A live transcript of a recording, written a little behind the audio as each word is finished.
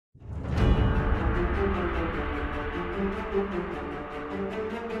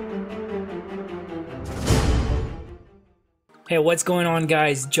Hey, what's going on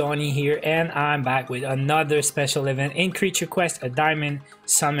guys? Johnny here, and I'm back with another special event in Creature Quest, a diamond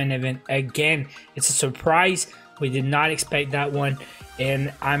summon event again. It's a surprise. We did not expect that one,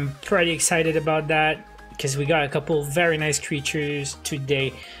 and I'm pretty excited about that because we got a couple very nice creatures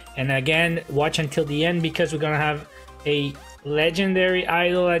today. And again, watch until the end because we're gonna have a legendary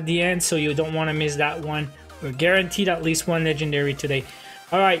idol at the end, so you don't want to miss that one. We're guaranteed at least one legendary today.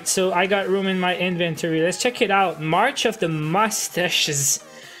 Alright, so I got room in my inventory. Let's check it out. March of the Mustaches.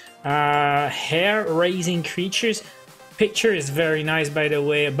 Hair-raising creatures. Picture is very nice, by the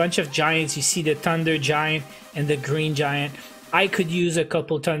way. A bunch of giants. You see the Thunder Giant and the Green Giant. I could use a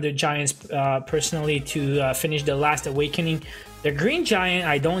couple Thunder Giants personally to finish the last awakening. The Green Giant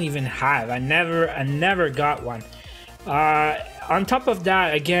I don't even have. I never got one. On top of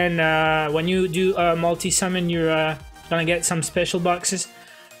that, again, when you do a multi-summon, you're gonna get some special boxes.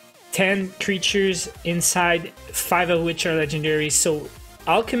 10 creatures inside, 5 of which are legendaries. So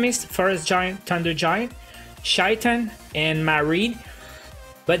Alchemist, Forest Giant, Thunder Giant, Shaitan, and Marid.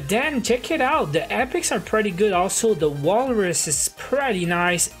 But then check it out, the epics are pretty good. Also the Walrus is pretty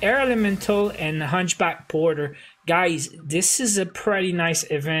nice, Air Elemental, and Hunchback Porter. Guys, this is a pretty nice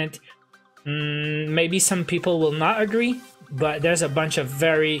event. Maybe some people will not agree, but there's a bunch of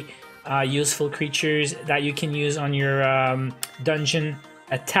very useful creatures that you can use on your dungeon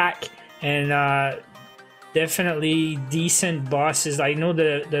attack, and definitely decent bosses. I know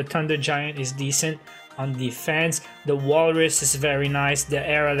the Thunder Giant is decent on defense. The Walrus is very nice. The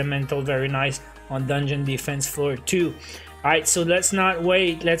Air Elemental very nice on dungeon defense floor too. Alright, so let's not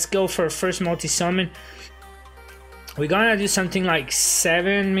wait. Let's go for first multi-summon. We're gonna do something like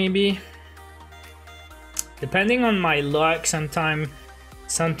 7 maybe. Depending on my luck, sometimes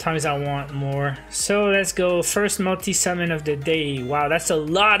I want more. So let's go first multi-summon of the day. Wow, that's a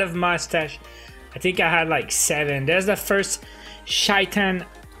lot of mustache. I think I had like 7. There's the first Shaitan.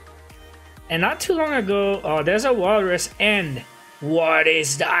 And not too long ago, oh, there's a Walrus, and what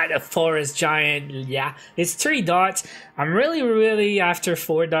is that? A Forest Giant. Yeah, it's 3 dots. I'm really after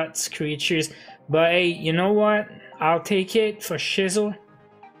 4 dots creatures. But hey, you know what? I'll take it for shizzle.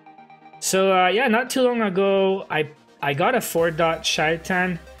 So yeah, not too long ago, I got a 4-dot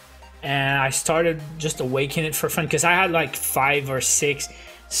Shaitan, and I started just awakening it for fun because I had like 5 or 6.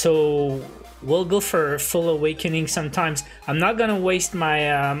 So we'll go for full awakening sometimes. I'm not gonna waste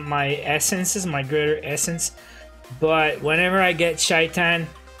my my essences, my greater essence, but whenever I get Shaitan,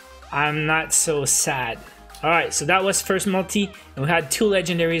 I'm not so sad. All right, so that was first multi, and we had 2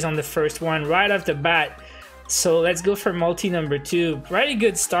 legendaries on the first one right off the bat. So let's go for multi number 2. Pretty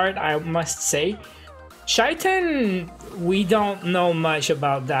good start, I must say. Shaitan, we don't know much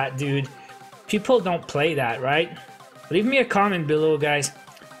about that, dude. People don't play that, right? Leave me a comment below, guys.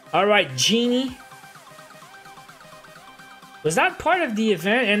 Alright, Genie. Was that part of the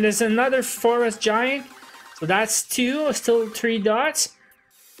event? And there's another Forest Giant. So that's 2, still 3 dots.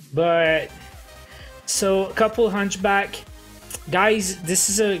 But, so a couple Hunchback. Guys, this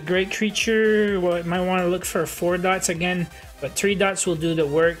is a great creature. Well, might want to look for 4 dots again, but 3 dots will do the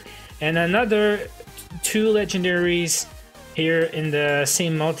work. And another 2 legendaries here in the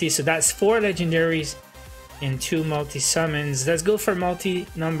same multi, so that's 4 legendaries in 2 multi summons. Let's go for multi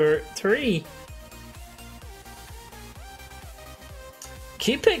number 3.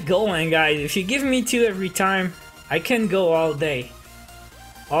 Keep it going, guys. If you give me 2 every time, I can go all day,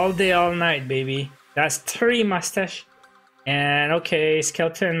 all night, baby. That's 3 mustache. And okay,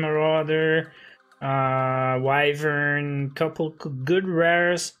 Skeleton, Marauder, Wyvern, couple good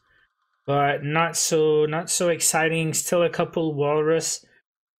rares, but not so exciting. Still a couple Walrus.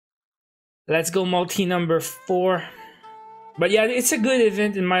 Let's go multi number 4. But yeah, it's a good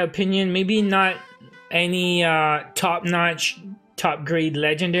event in my opinion. Maybe not any top-notch, top-grade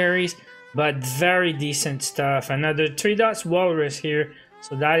legendaries, but very decent stuff. Another 3 dots Walrus here,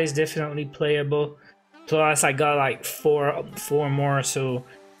 so that is definitely playable. Plus I got like 4 more, so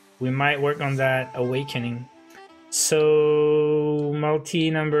we might work on that awakening. So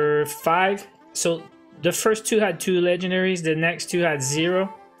multi number 5. So the first 2 had 2 legendaries, the next 2 had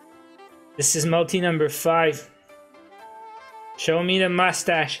 0. This is multi number 5. Show me the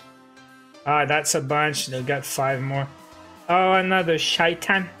mustache. Ah, that's a bunch. They got 5 more. Oh, another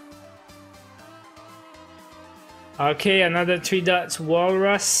Shaitan. Okay, another 3 dots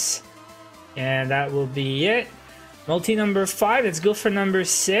Walrus. And that will be it. Multi number 5. Let's go for number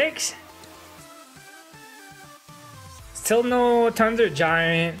 6. Still no Thunder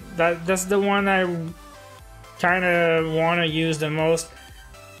Giant. That's the one I kind of want to use the most.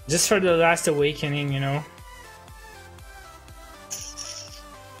 Just for the last awakening, you know.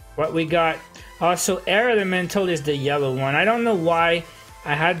 what we got. Also, Air Elemental is the yellow one. I don't know why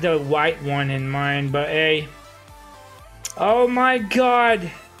I had the white one in mind, but hey. Oh my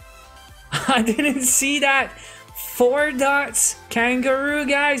god. I didn't see that. 4 dots kangaroo,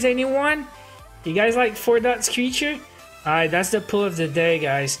 guys. Anyone? You guys like 4 dots creature? Alright, that's the pull of the day,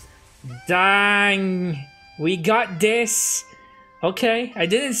 guys. Dang. We got this. Okay, I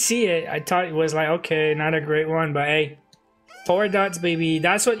didn't see it. I thought it was like, okay, not a great one, but hey. 4 dots, baby.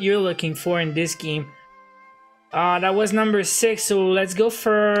 That's what you're looking for in this game. That was number 6, so let's go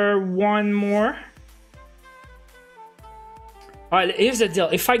for one more. Alright, here's the deal.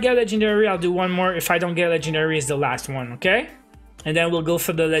 If I get legendary, I'll do one more. If I don't get legendary, it's the last one, okay? And then we'll go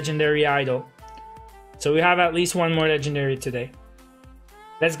for the legendary idol. So we have at least one more legendary today.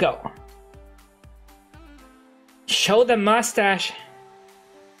 Let's go. Show the mustache.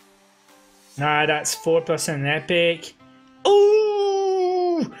 Nah, that's 4% epic.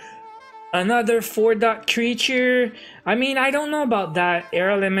 Ooh! Another 4 dot creature. I mean, I don't know about that.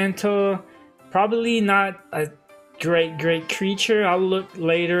 Air Elemental. Probably not a great creature. I'll look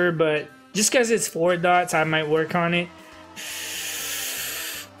later, but just because it's 4 dots, I might work on it.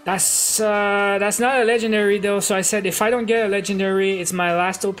 That's not a legendary though, so I said if I don't get a legendary, it's my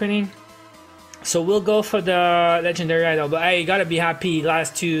last opening. So we'll go for the legendary idol, but hey, you gotta be happy.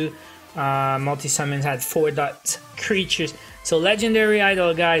 Last 2 multi-summons had 4 dot creatures. So legendary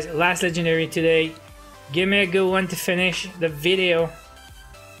idol, guys, last legendary today. Give me a good one to finish the video.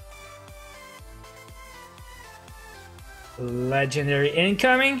 Legendary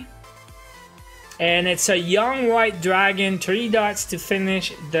incoming, and it's a young white dragon, 3 dots to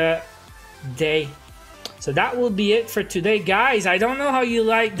finish the day. So that will be it for today, guys. I don't know how you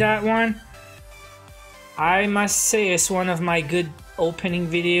like that one. I must say it's one of my good opening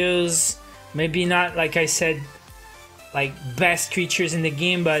videos. Maybe not, like I said, like best creatures in the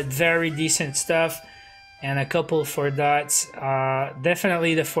game, but very decent stuff. And a couple 4 dots.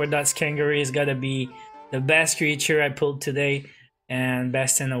 Definitely the 4 dots kangaroo is gotta be the best creature I pulled today and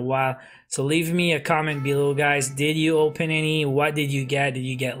best in a while. So leave me a comment below, guys. Did you open any? What did you get? Did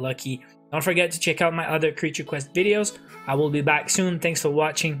you get lucky? Don't forget to check out my other Creature Quest videos. I will be back soon. Thanks for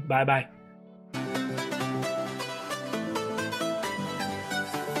watching. Bye bye.